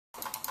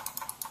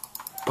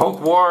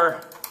Poke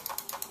war!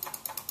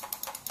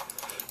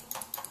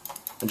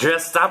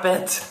 Just stop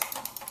it!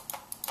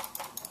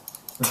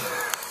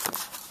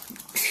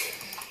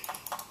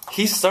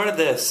 He started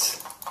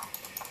this.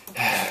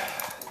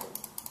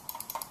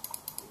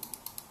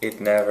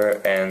 It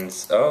never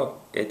ends. Oh,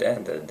 it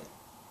ended.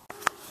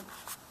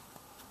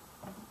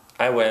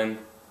 I win.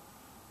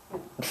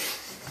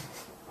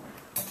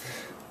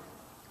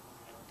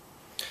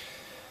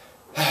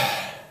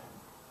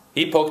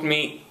 He poked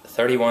me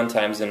 31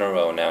 times in a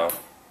row now.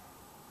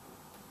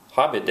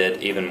 Hobbit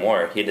did even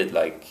more. He did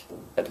like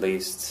at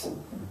least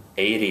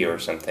 80 or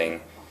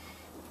something,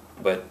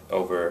 but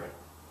over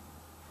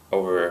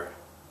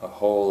a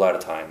whole lot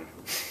of time.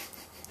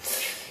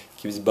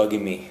 Keeps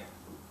bugging me.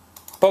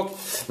 Poke!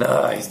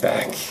 No, he's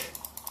back.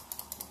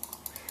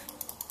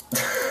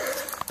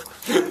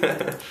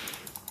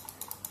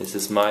 This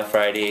is my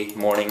Friday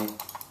morning.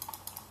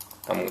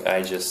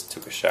 I just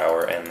took a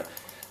shower and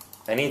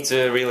I need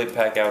to really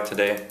pack out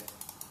today.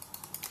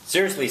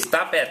 Seriously,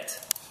 stop it!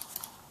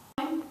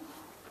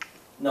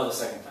 No, the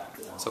second time.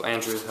 So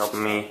Andrew's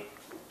helping me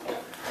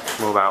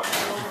move out.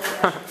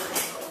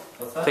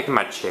 Taking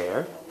my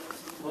chair.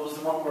 What was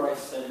the one where I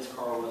said his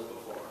car was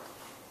before?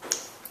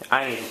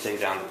 I need to take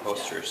down the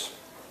posters.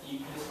 His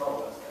car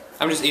was there.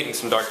 I'm just eating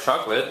some dark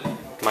chocolate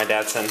my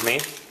dad sent me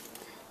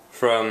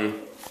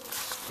from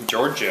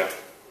Georgia.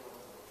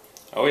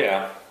 Oh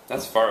yeah,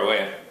 that's far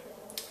away.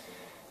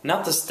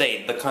 Not the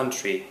state, the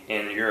country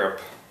in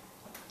Europe.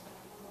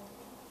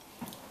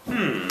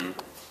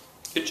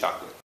 Good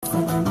chocolate.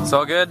 It's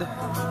all good?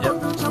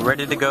 Yep.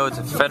 Ready to go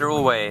to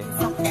Federal Way.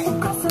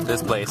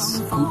 This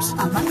place. Oops.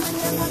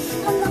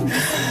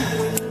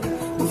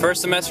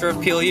 First semester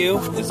of PLU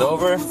is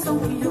over.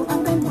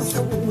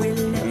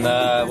 And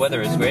the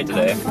weather is great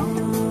today.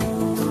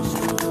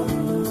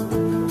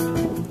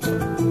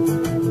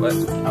 What?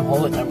 I'm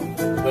holding.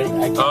 I'm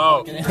waiting. I can't Oh.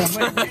 walk in. I'm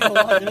waiting to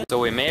walk in. So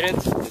we made it.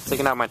 It's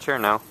taking out my chair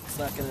now. It's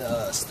not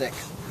gonna stick.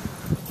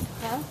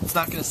 Yeah? It's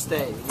not gonna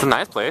stay. It's a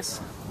nice place.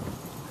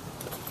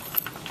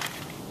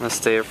 I'm gonna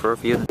stay here for a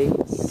few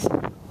days.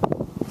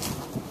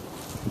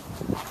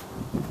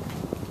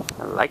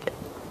 I like it.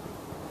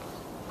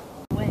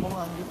 Hold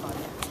on, you're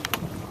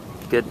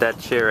fine. Get that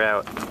chair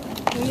out.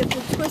 You have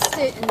to twist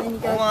it and then you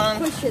gotta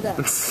push it up.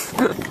 It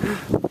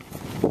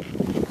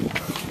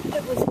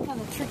was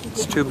kind of tricky.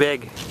 It's too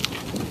big.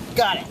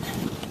 Got it.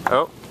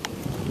 Oh,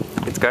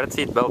 it's got its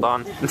seatbelt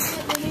on. Got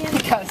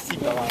a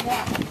seatbelt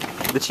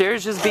on. The chair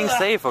is just being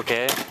safe,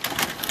 okay?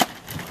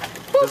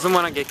 Doesn't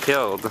want to get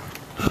killed.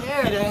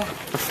 Yeah.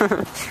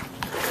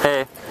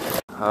 Hey.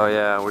 Oh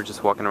yeah, we're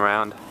just walking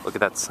around. Look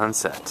at that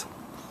sunset.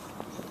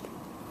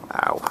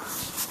 Wow.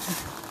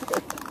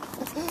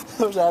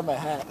 I wish I had my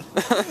hat.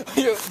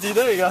 Dude,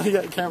 there you go. You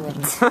got a camera.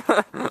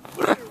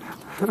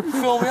 You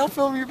film me, I'll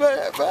film you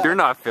back. You're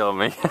not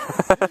filming.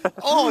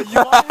 Oh, you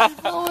want me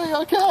filming?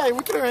 Okay,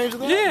 we can arrange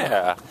that.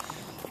 Yeah.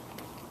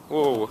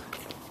 Whoa.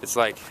 It's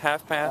like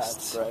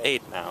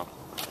 8:30 now.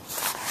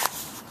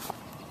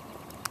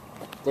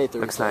 Day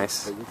 3. Looks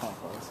nice. You're kind of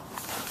close.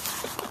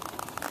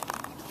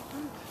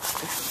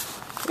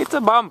 It's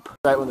a bump.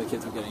 Right when the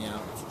kids were getting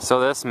out. So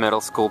this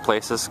middle school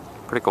place is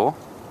pretty cool.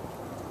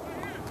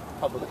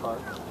 Public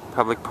park.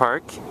 Public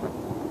park.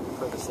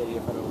 For the city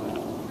of Federal Way.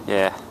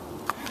 Yeah.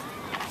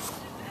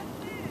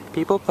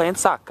 People playing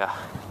soccer.